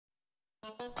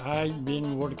I've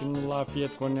been working in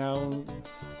Lafayette Coney Island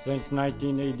since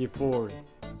 1984.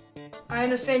 I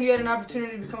understand you had an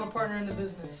opportunity to become a partner in the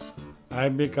business. I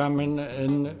became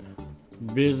a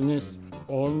business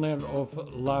owner of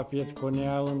Lafayette Coney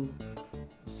Island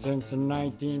since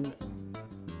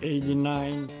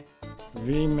 1989.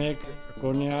 We make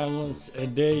Coney Islands a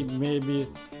day, maybe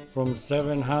from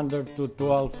 700 to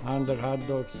 1,200 hot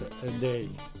dogs a day.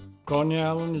 Coney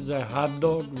Island is a hot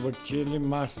dog with chili,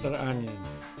 mustard, onions.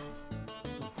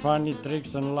 Funny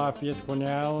tricks on Lafayette Coney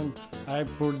Island, I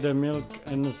put the milk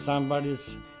in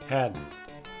somebody's head.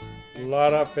 A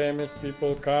lot of famous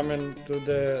people coming to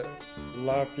the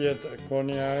Lafayette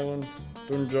Coney Island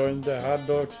to enjoy the hot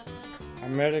dogs.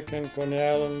 American Coney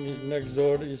Island next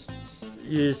door is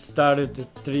started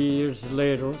 3 years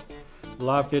later.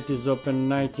 Lafayette is open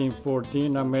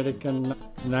 1914, American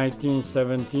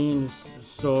 1917.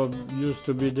 So used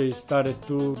to be they started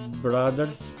two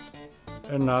brothers,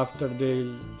 and after they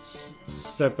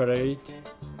separate,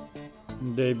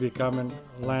 they become a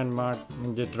landmark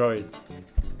in Detroit.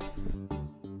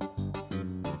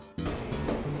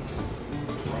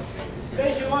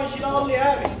 Station one should only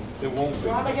have it. It won't be.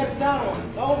 You have to get a sound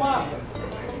one. No masters.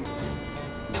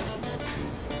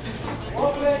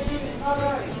 One play sheet is not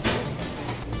ready.